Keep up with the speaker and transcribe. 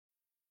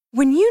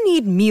When you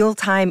need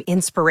mealtime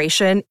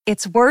inspiration,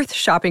 it's worth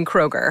shopping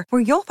Kroger,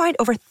 where you'll find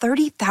over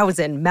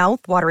 30,000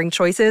 mouth-watering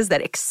choices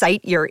that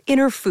excite your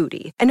inner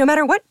foodie. And no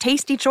matter what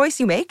tasty choice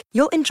you make,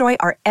 you'll enjoy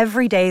our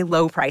everyday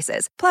low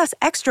prices, plus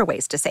extra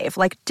ways to save,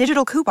 like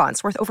digital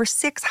coupons worth over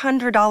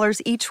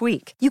 $600 each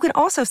week. You can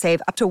also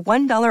save up to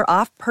 $1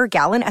 off per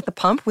gallon at the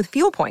pump with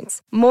fuel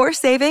points. More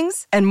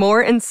savings and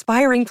more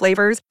inspiring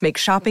flavors make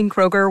shopping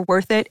Kroger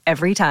worth it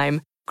every time.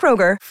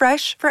 Kroger,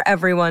 fresh for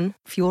everyone.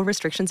 Fuel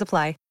restrictions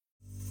apply.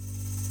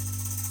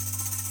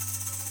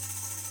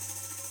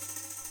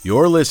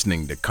 You're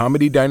listening to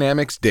Comedy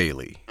Dynamics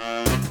Daily.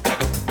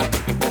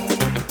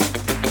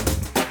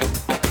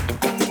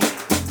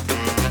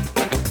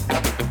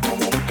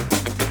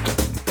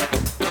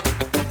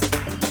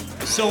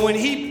 So when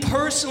he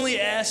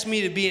personally asked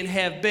me to be in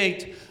Half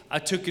Baked, I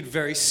took it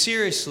very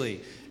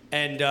seriously.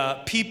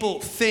 And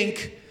people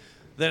think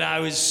that I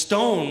was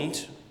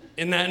stoned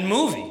in that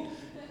movie.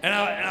 And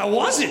I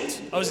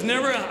wasn't. I was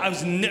never,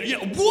 you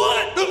know,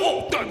 what?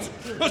 Oh, that's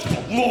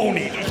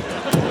baloney.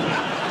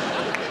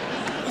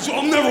 So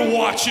I'm never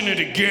watching it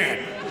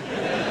again.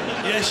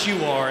 Yes,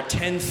 you are,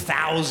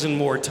 10,000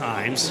 more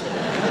times.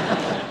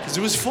 Because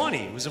it was funny.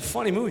 It was a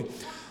funny movie.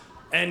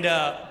 And,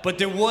 but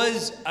there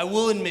was, I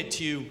will admit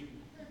to you,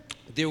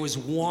 there was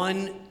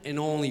one and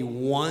only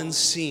one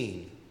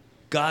scene,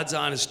 God's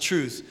honest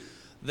truth,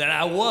 that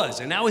I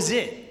was, and that was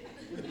it.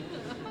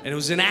 And it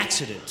was an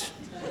accident.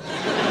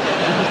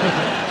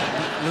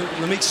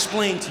 Let me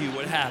explain to you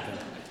what happened.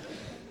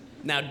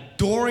 Now,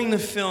 during the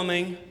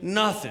filming,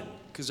 nothing.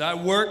 Because I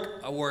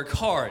work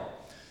hard.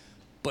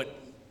 But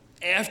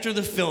after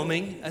the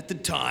filming, at the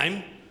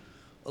time,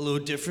 a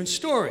little different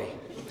story.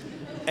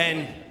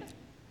 And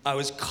I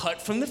was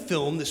cut from the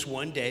film this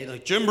one day,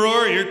 like, Jim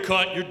Breuer, you're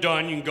cut, you're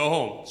done, you can go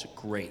home. I said,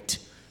 great.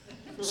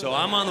 So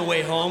I'm on the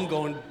way home,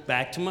 going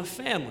back to my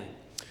family.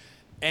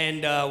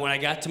 And when I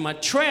got to my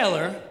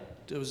trailer,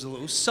 there was a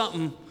little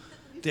something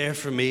there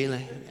for me,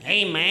 like,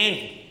 hey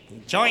man,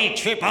 enjoy your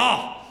trip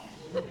off.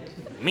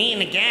 Me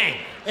and the gang.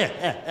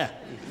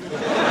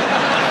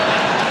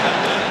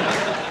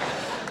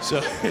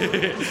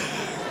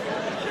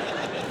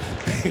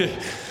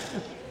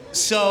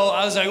 So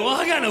I was like, well,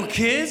 I got no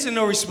kids and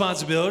no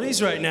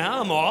responsibilities right now.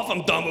 I'm off,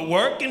 I'm done with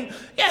work, and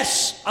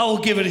yes, I will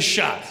give it a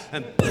shot.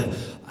 And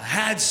I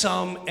had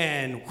some,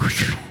 and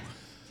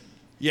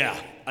yeah,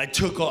 I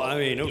took all, I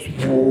mean, it was...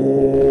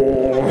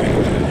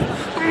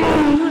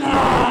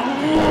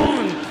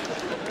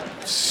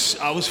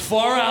 I was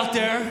far out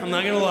there, I'm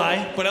not gonna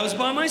lie, but I was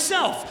by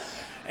myself.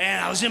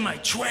 And I was in my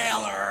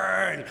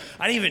trailer, and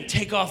I didn't even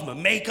take off my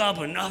makeup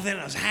or nothing.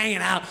 I was hanging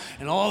out,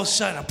 and all of a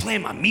sudden I'm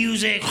playing my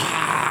music,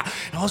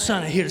 and all of a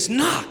sudden I hear this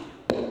knock.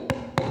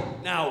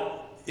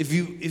 Now, if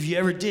you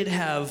ever did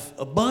have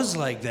a buzz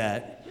like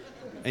that,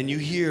 and you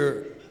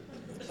hear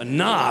a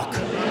knock,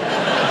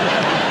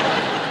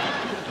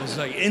 it was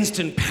like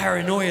instant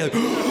paranoia. Like,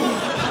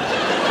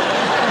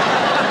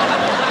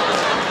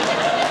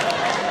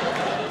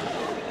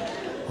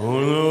 oh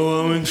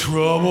no, I'm in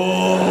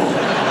trouble.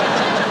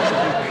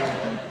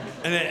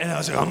 And I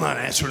was like, I'm not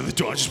answering the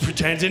door. Just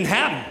pretend it didn't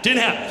happen.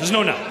 Didn't happen. There's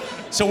no knock.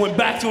 So I went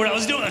back to what I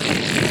was doing.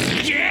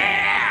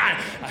 Yeah!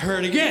 I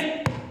heard it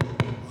again.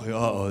 Like,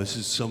 uh-oh, this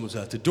is someone's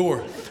at the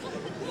door.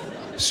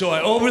 So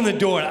I opened the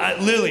door, and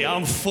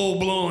I'm full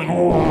blown.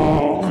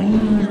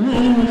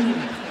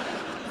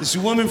 This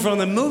woman from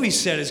the movie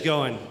set is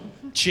going,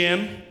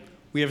 Jim,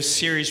 we have a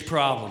serious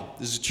problem.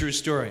 This is a true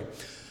story.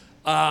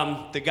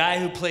 The guy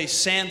who plays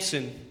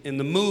Samson in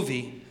the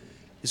movie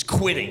is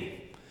quitting.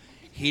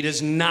 He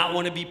does not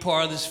want to be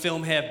part of this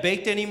film Half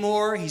Baked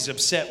anymore. He's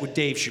upset with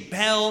Dave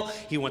Chappelle.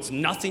 He wants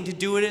nothing to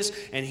do with this.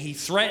 And he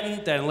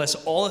threatened that unless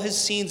all of his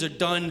scenes are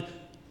done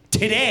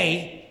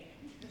today,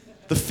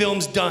 the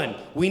film's done.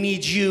 We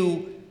need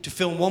you to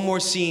film one more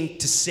scene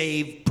to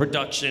save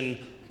production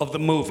of the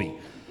movie.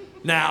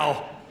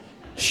 Now,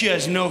 she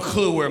has no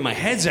clue where my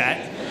head's at.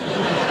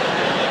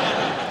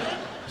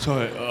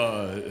 So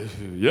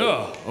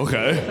yeah,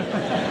 okay.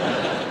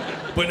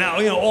 But now,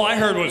 you know, all I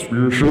heard was... So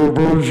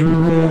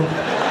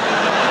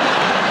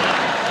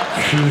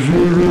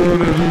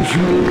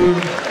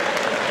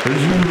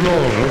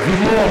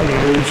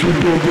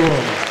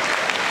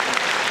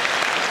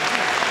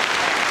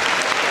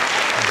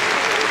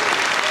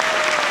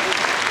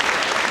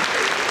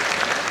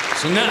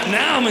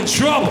now I'm in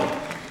trouble.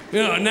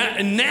 You know,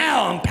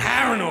 now I'm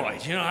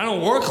paranoid. You know, I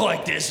don't work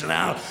like this. And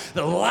now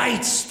the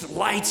lights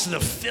of the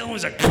film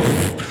is like...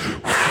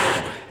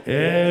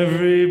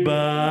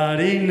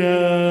 Everybody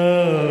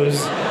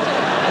knows. Look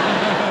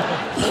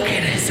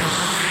at his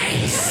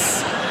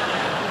eyes.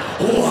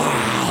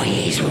 Wow,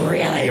 he's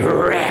really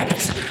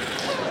ripped.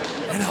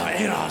 And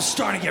I'm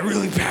starting to get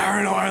really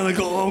paranoid. Like,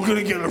 oh, I'm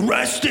gonna get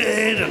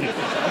arrested, and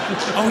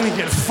I'm gonna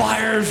get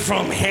fired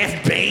from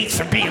Half Baked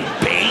for being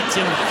baked.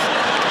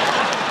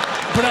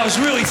 But I was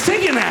really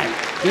thinking that,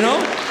 you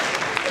know?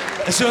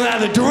 And so now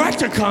the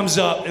director comes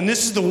up, and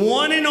this is the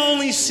one and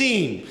only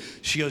scene.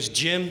 She goes,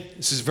 Jim,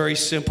 this is very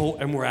simple,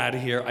 and we're out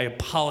of here. I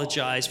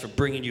apologize for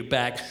bringing you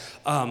back.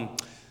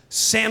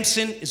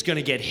 Samson is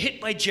gonna get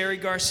hit by Jerry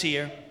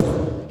Garcia.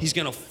 He's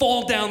gonna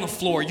fall down the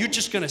floor. You're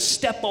just gonna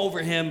step over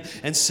him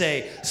and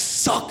say,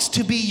 "Sucks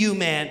to be you,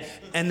 man,"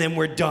 and then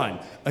we're done.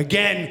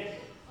 Again,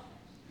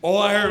 all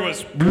I heard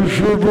was,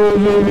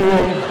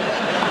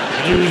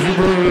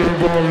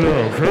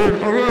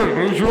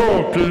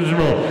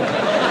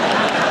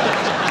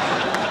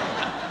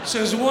 so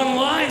there's one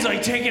line's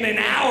like taking an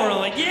hour. I'm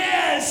like,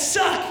 yeah,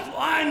 suck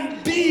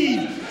on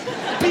B.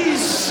 B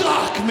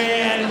suck,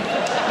 man.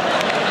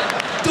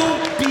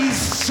 Don't be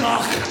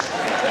suck.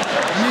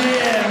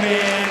 Yeah,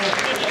 man.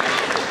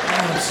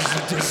 Oh, this is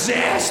a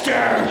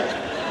disaster.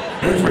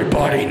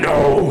 Everybody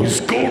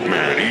knows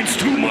Goatman eats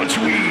too much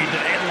weed. The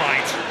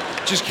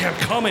headlines just kept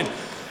coming.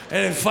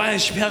 And then finally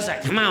Chappelle's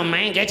like, come on,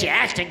 man, get your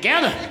act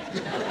together.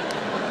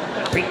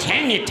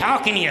 Pretend you're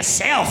talking to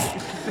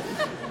yourself.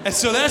 And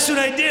so that's what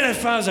I did.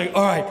 I was like,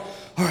 all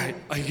right,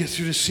 I can get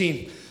through the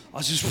scene.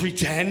 I'll just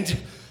pretend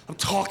I'm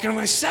talking to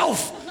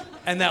myself.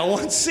 And that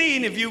one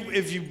scene, if you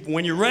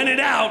when you rent it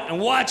out and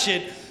watch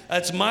it,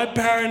 that's my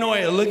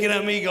paranoia looking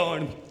at me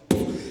going,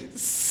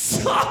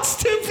 sucks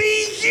to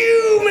be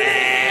you,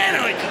 man.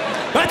 I'm like,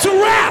 that's a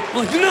wrap.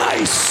 I'm like,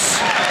 nice.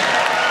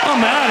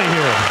 I'm out of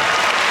here.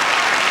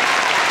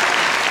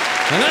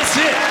 And that's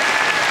it.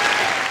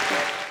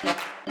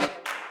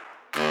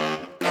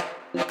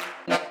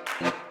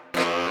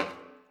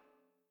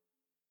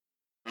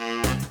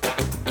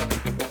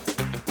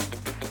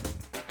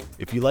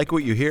 If you like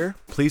what you hear,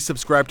 please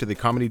subscribe to the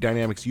Comedy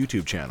Dynamics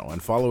YouTube channel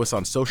and follow us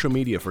on social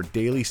media for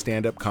daily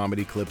stand-up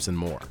comedy clips and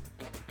more.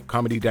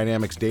 Comedy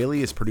Dynamics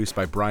Daily is produced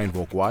by Brian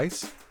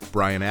Volk-Weiss,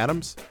 Brian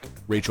Adams,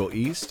 Rachel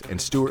East,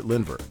 and Stuart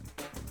Lindver.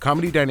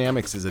 Comedy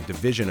Dynamics is a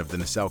division of the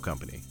Nacelle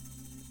Company.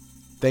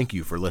 Thank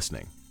you for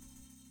listening.